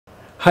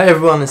Hi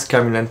everyone, it's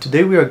Kamil, and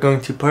today we are going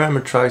to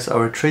parameterize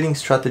our trading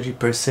strategy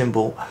per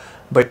symbol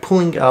by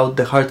pulling out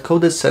the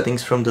hard-coded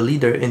settings from the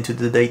leader into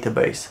the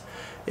database.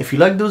 If you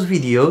like those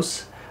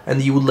videos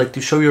and you would like to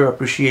show your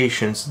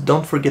appreciations,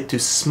 don't forget to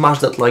smash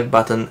that like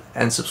button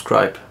and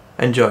subscribe.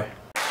 Enjoy!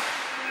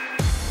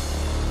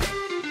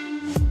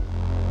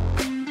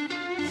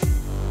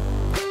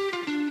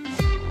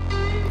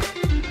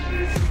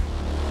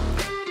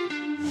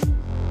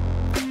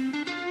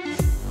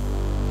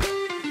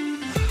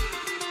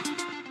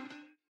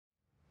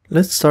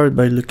 Let's start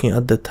by looking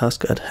at the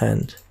task at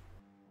hand.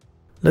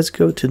 Let's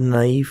go to the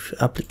naive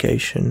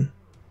application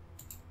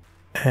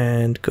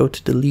and go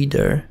to the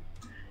leader.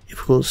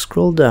 If we'll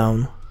scroll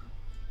down,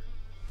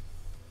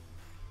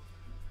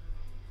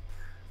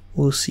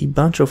 we'll see a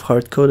bunch of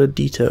hard-coded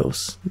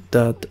details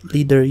that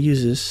leader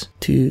uses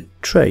to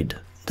trade.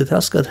 The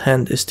task at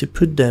hand is to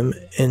put them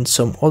in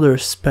some other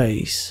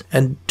space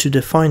and to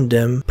define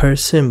them per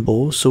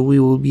symbol, so we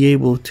will be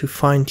able to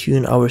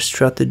fine-tune our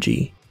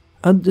strategy.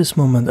 At this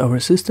moment, our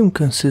system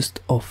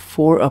consists of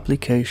 4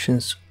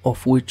 applications,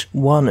 of which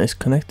one is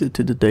connected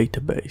to the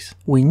database.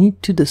 We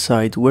need to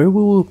decide where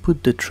we will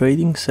put the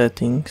trading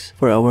settings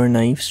for our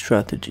naive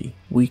strategy.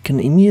 We can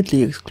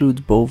immediately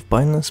exclude both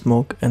Binance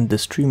Mock and the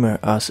streamer,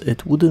 as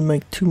it wouldn't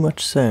make too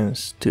much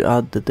sense to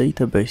add the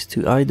database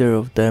to either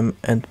of them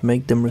and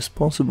make them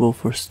responsible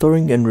for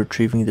storing and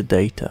retrieving the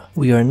data.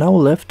 We are now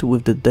left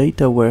with the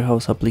data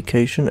warehouse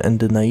application and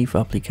the naive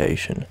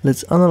application.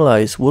 Let's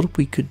analyze what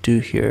we could do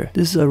here.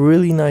 This is a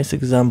really nice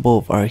example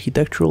of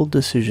architectural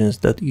decisions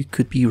that you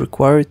could be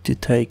required to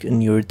take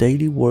in your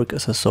daily work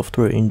as a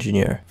software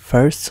engineer.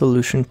 First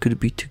solution could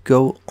be to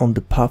go on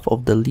the path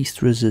of the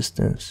least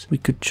resistance. We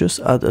could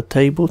just add a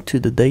table to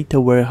the data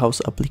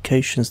warehouse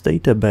applications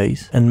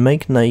database and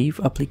make naive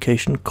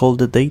application call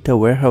the data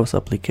warehouse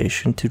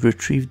application to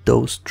retrieve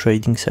those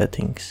trading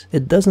settings.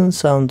 It doesn't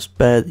sound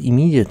bad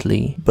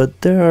immediately,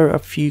 but there are a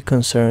few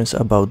concerns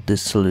about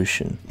this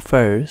solution.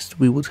 First,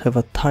 we would have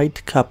a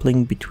tight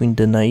coupling between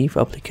the naive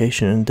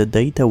application and the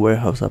data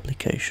warehouse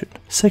application.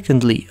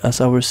 Secondly, as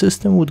our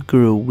system would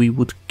grow, we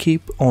would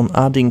keep on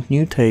adding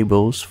new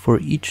tables for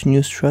each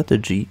new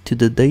strategy to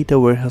the data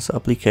warehouse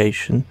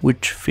application,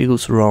 which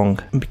feels wrong.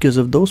 Because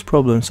of those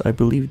problems, I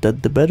believe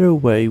that the better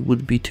way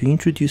would be to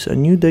introduce a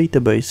new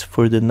database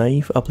for the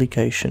naive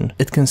application.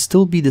 It can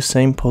still be the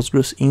same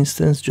Postgres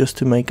instance just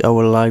to make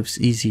our lives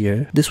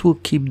easier. This will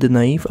keep the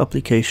naive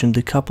application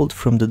decoupled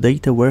from the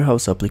data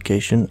warehouse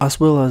application, as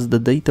well as the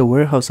data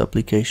warehouse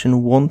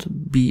application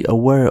won't be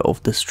aware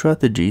of the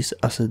strategies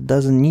as it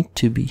doesn't need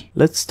to be.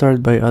 Let's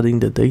start by adding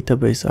the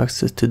database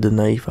access to the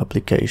naive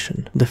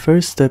application. The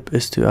first step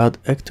is to add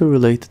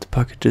actor-related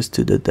packages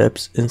to the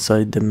depths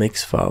inside the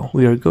mix file.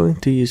 We are going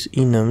to use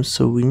enum,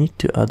 so we need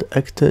to add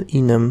actor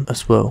enum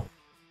as well.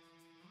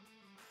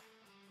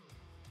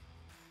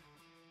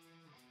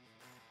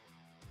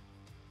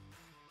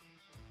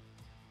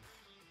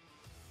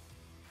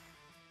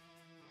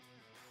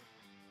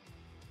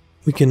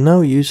 We can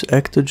now use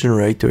actor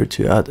generator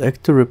to add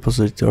actor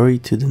repository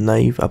to the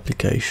naive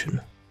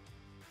application.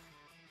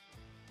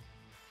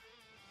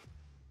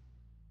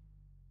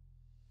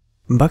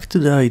 Back to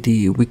the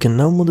IDE, we can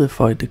now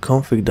modify the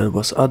config that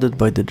was added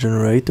by the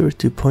generator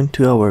to point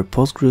to our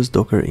Postgres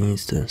Docker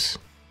instance.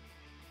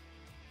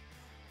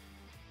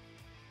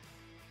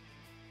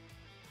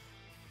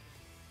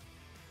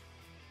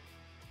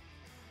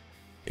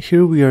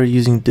 Here we are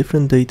using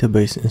different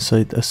databases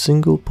inside a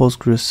single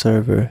Postgres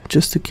server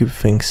just to keep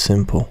things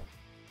simple.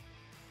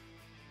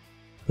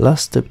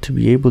 Last step to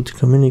be able to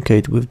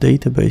communicate with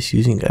database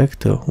using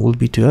actor will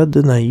be to add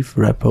the naive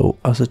repo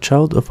as a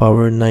child of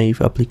our naive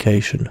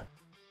application.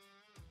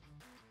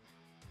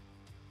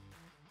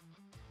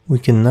 We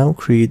can now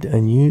create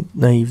a new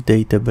naive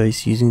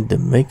database using the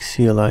make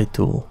CLI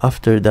tool.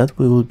 After that,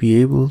 we will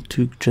be able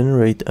to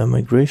generate a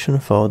migration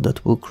file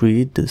that will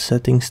create the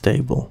settings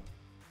table.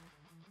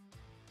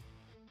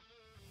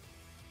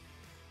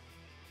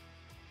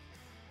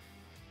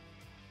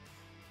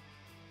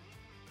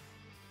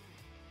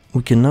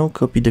 We can now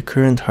copy the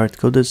current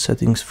hard-coded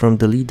settings from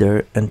the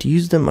leader and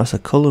use them as a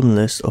column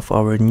list of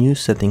our new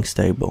settings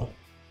table.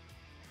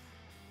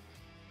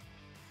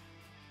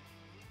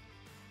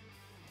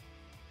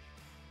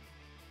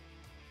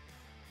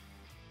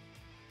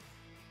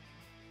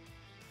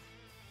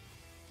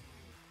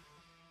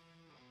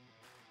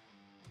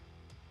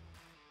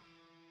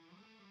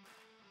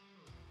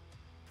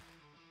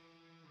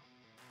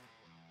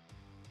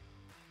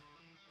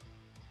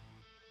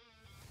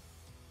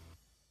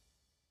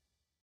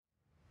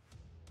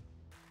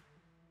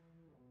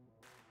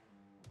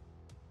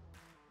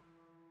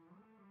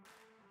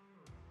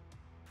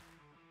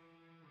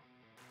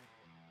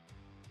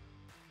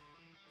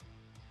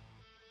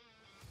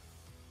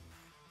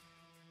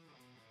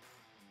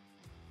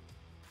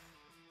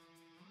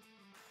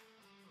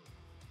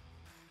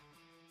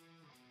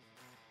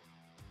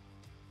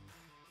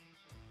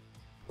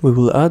 We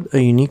will add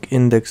a unique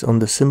index on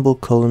the symbol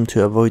column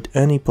to avoid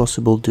any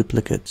possible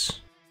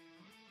duplicates.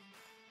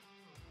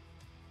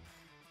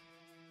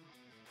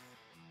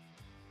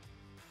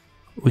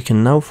 We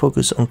can now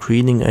focus on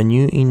creating a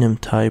new enum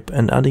type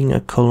and adding a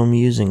column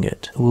using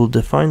it. We'll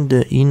define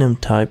the enum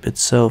type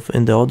itself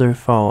in the other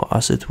file,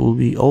 as it will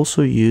be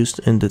also used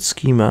in the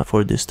schema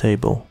for this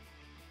table.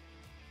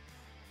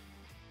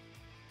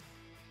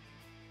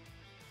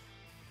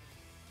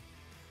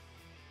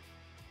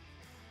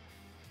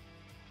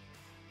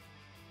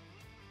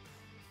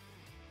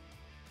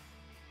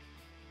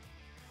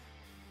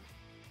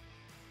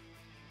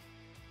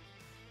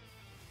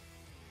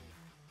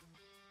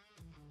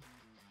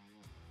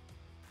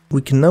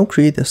 We can now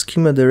create a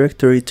schema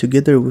directory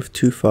together with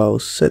two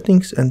files,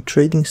 settings and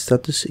trading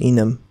status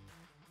enum.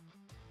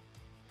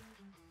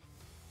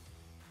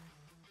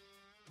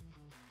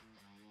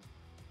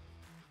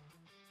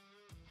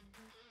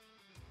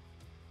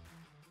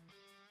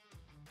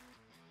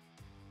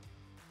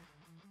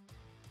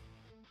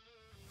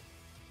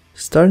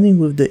 Starting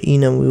with the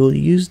enum, we will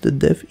use the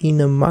dev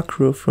enum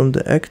macro from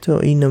the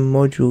ecto enum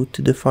module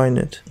to define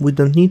it. We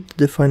don't need to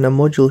define a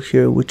module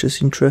here, which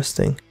is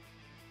interesting.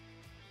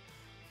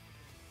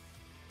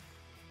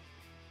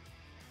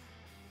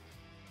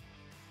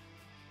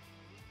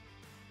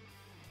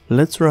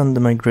 Let's run the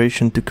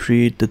migration to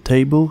create the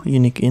table,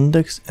 unique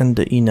index and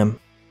the enum.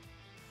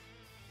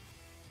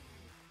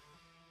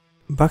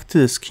 Back to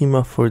the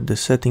schema for the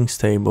settings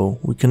table,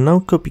 we can now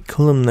copy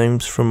column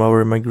names from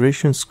our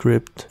migration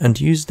script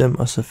and use them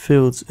as a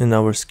fields in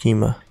our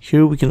schema.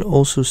 Here we can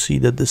also see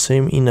that the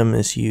same enum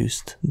is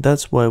used.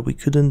 That's why we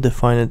couldn't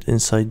define it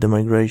inside the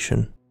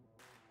migration.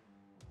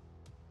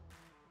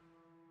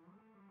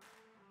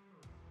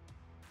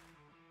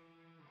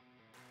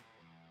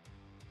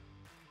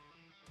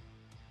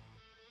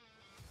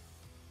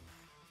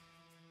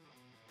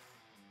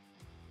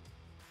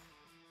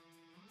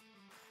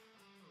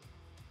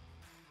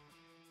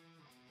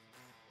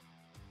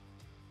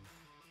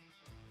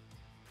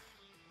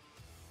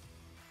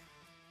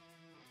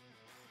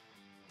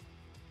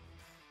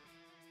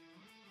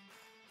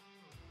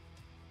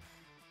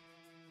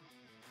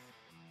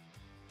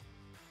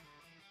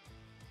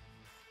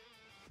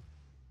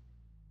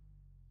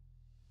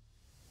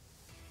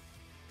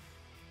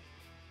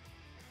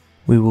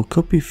 We will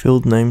copy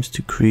field names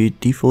to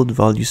create default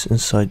values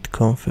inside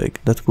config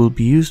that will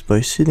be used by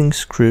seeding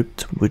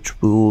script,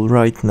 which we will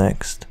write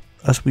next.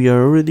 As we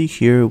are already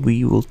here,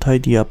 we will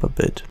tidy up a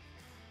bit.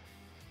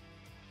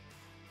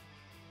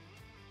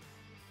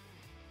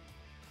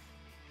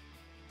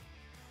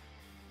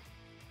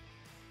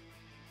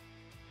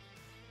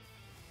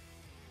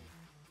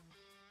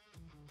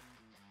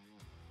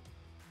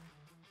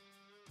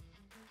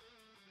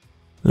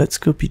 Let's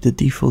copy the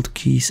default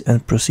keys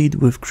and proceed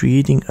with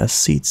creating a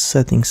seed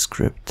setting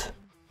script.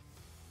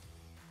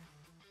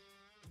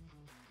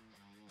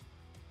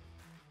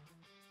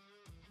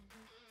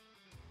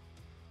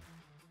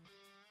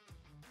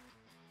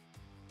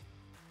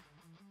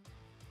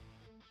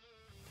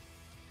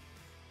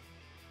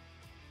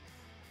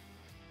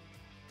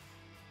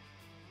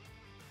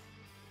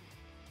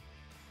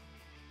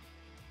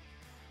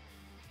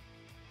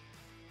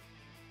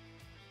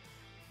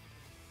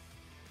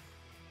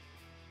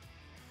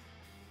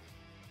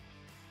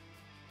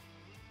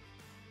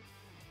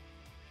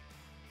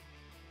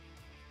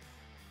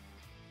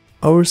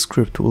 Our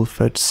script will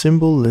fetch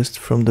symbol list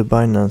from the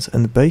Binance,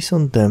 and based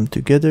on them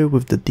together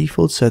with the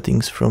default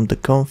settings from the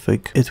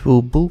config, it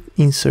will bulk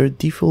insert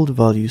default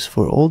values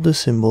for all the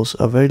symbols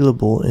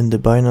available in the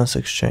Binance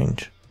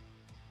exchange.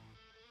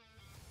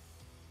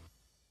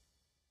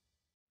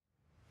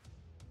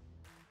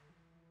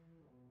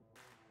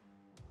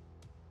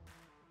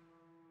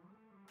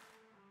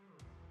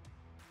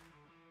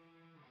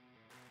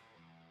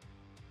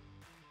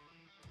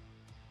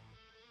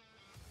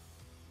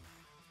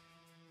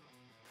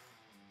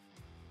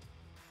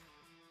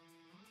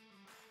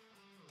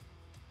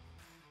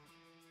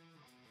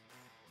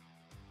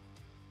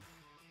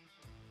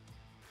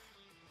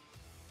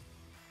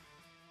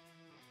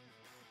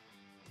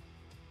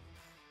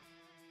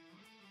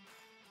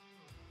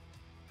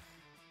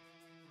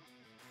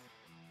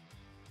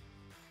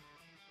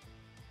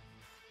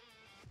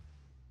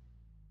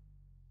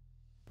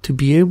 To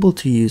be able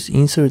to use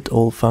insert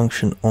all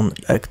function on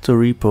ecto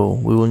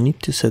repo, we will need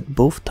to set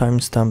both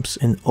timestamps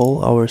in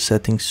all our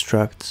settings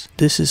structs.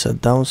 This is a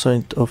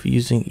downside of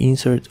using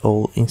insert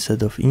all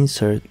instead of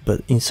insert,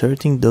 but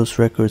inserting those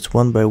records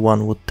one by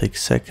one would take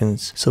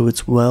seconds, so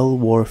it's well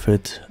worth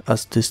it,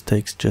 as this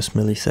takes just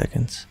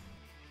milliseconds.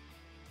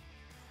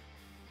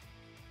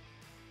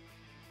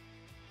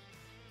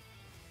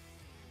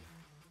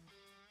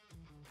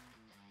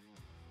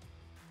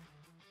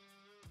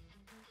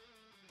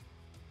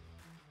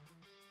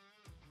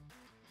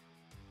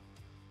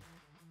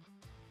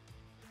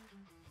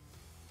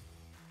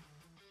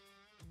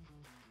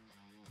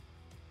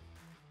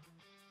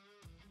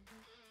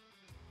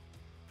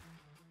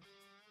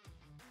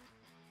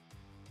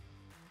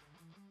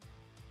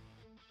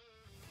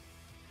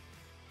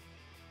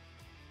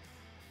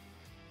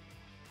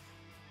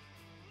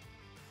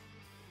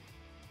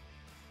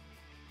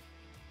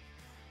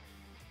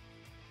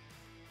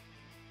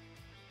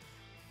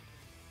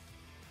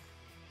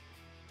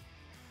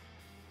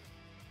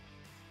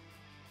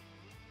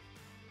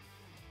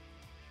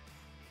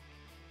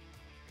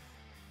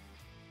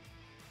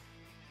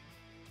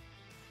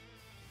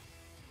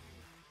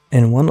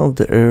 In one of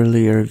the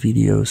earlier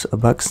videos, a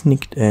bug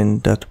sneaked in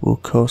that will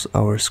cause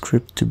our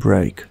script to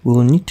break. We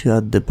will need to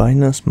add the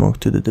Binance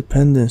mock to the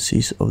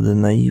dependencies of the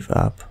naive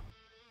app.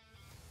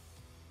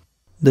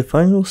 The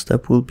final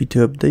step will be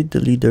to update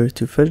the leader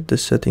to fetch the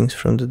settings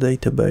from the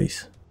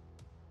database.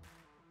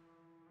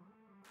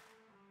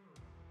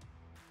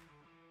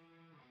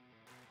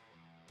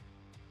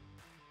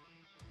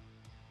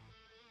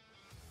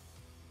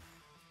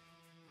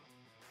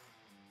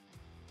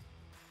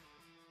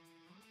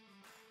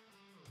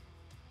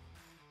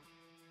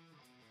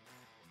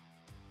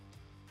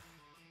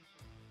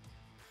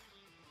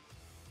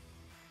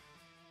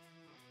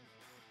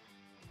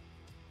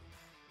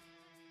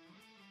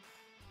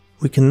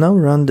 We can now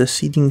run the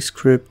seeding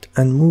script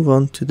and move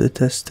on to the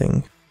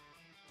testing.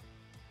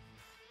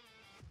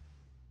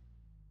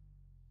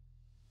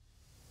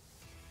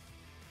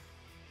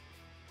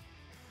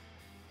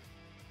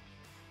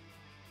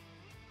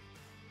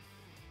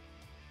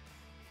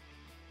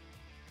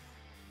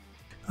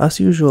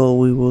 As usual,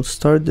 we will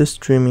start the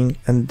streaming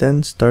and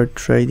then start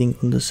trading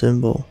on the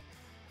symbol.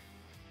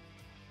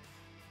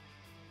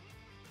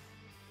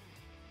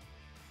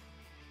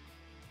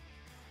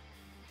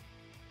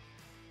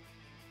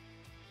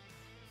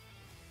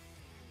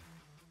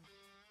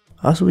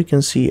 As we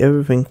can see,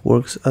 everything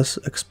works as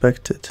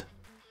expected.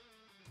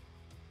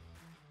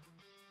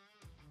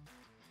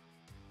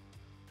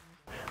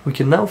 We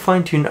can now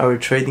fine-tune our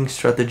trading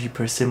strategy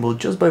per symbol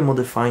just by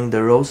modifying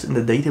the rows in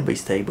the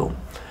database table.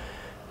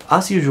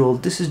 As usual,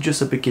 this is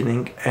just a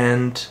beginning,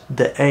 and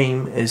the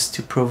aim is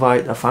to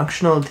provide a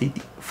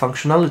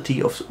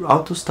functionality of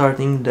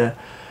auto-starting the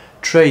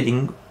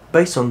trading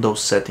based on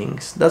those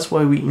settings. That's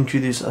why we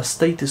introduce a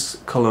status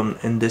column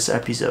in this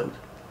episode.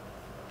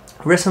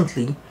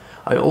 Recently,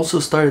 I also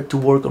started to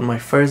work on my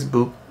first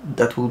book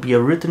that will be a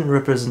written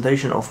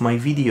representation of my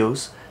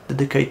videos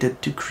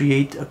dedicated to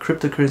create a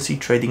cryptocurrency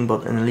trading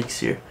bot in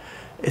Elixir.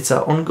 It's an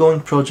ongoing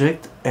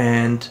project,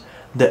 and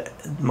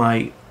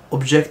my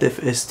objective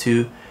is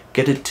to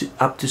get it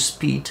up to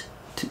speed,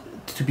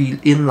 to be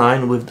in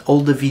line with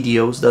all the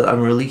videos that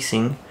I'm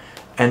releasing,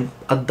 and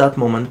at that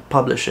moment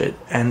publish it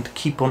and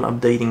keep on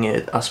updating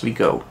it as we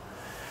go.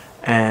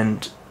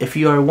 And if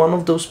you are one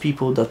of those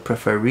people that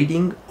prefer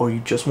reading, or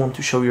you just want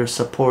to show your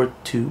support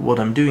to what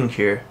I'm doing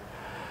here,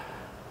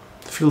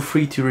 feel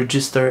free to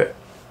register.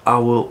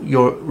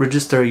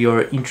 Register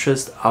your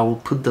interest. I will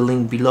put the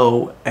link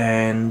below,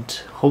 and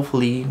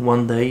hopefully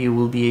one day you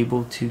will be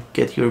able to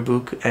get your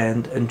book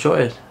and enjoy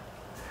it.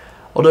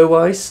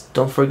 Otherwise,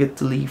 don't forget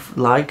to leave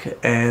like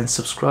and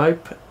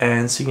subscribe,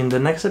 and see you in the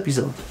next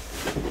episode.